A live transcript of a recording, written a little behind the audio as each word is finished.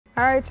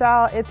All right,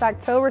 y'all, it's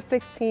October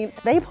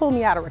 16th. They pulled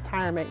me out of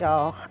retirement,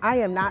 y'all. I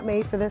am not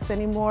made for this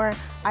anymore.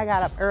 I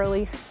got up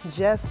early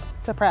just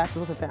to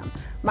practice with them.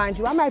 Mind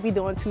you, I might be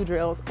doing 2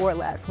 drills or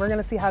less. We're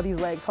gonna see how these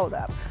legs hold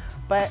up.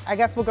 But I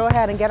guess we'll go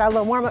ahead and get our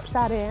little warm-up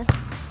shot in.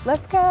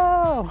 Let's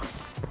go.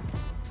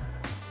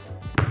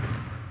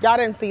 Y'all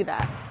didn't see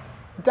that.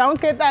 Don't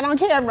get that on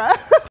camera.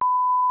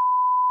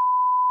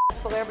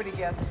 Celebrity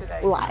guest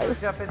today. Live. We'll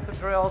jump in some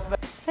drills. But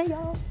Hey,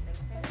 y'all.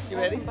 you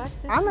ready?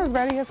 I'm as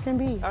ready as can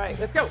be. All right,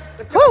 let's go.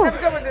 Let's go. Let's have a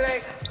good one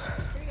today.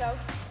 Here you go.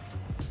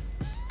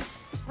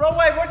 Roll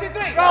wave, 1, 2,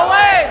 3. Roll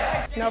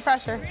wave. No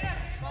pressure.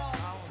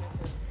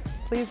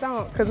 Please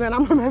don't, because then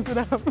I'm gonna mess it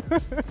up.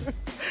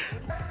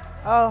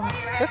 Oh,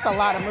 it's a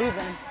lot of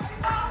moving.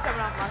 Coming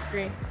off my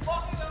screen.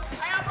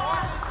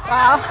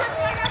 Wow.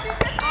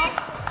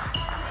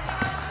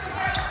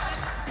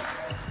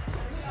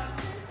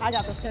 I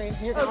got the screen.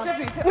 You're going.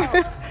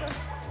 Tiffany.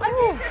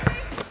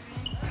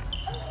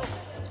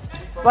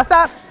 What's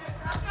up?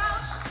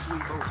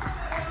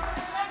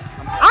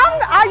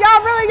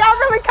 Y'all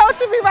really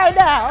coaching me right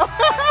now.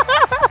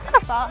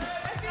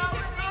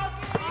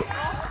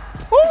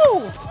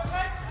 Woo!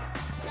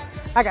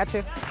 I got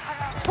you.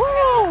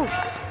 Woo!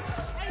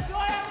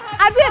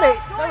 I did it.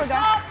 There we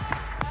go.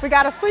 We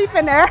got a sleep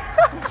in there.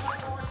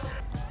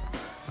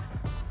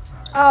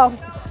 Oh,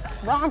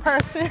 wrong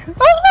person.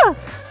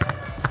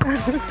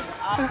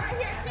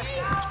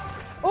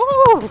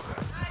 Ooh.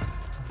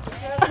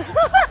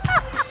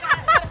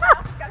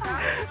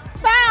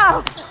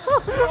 Foul.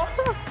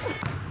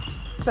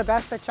 It's the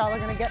best that y'all are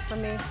gonna get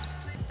from me.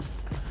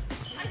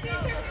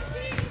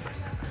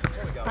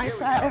 Nice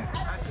foul.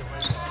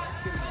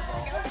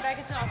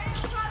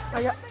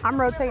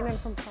 I'm rotating in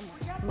from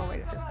somewhere. I'm gonna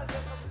wait for a second.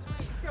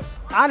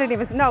 I didn't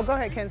even, no, go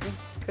ahead, Kenzie,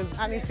 because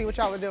I need to see what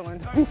y'all were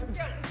doing.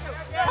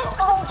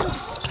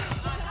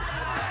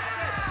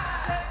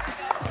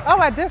 Oh,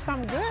 I did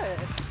something good.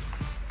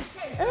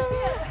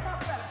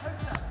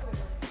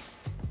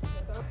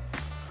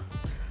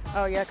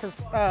 Oh yeah, because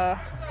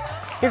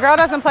your girl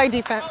doesn't play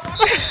defense.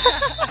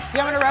 You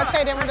want me to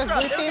rotate in with this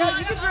blue team?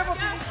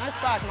 Nice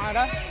block,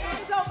 Marta.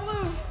 Tiffany's all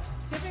blue.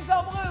 Tiffany's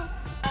all blue.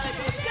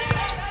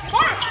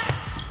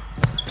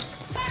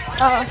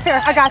 Oh,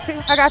 here, I got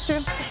you. I got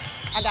you.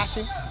 I got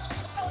you.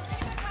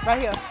 Right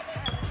here.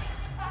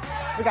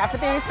 We got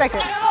 15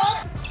 seconds.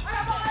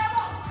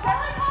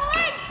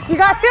 You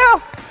got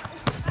 2.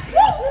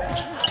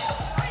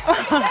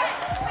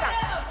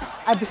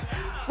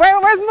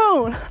 Where's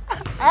Moon?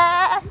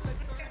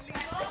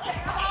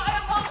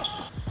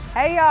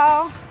 Hey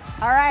y'all.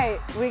 All right,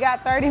 we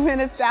got 30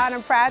 minutes down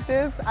in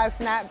practice. I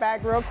snapped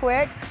back real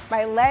quick.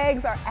 My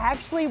legs are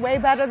actually way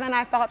better than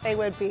I thought they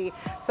would be.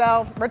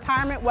 So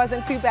retirement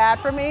wasn't too bad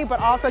for me, but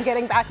also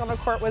getting back on the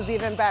court was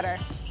even better.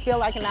 Feel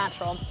like a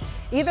natural.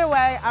 Either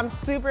way, I'm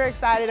super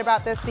excited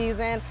about this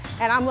season,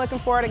 and I'm looking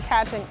forward to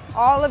catching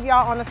all of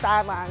y'all on the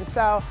sidelines.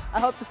 So I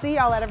hope to see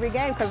y'all at every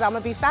game because I'm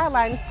gonna be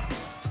sidelines.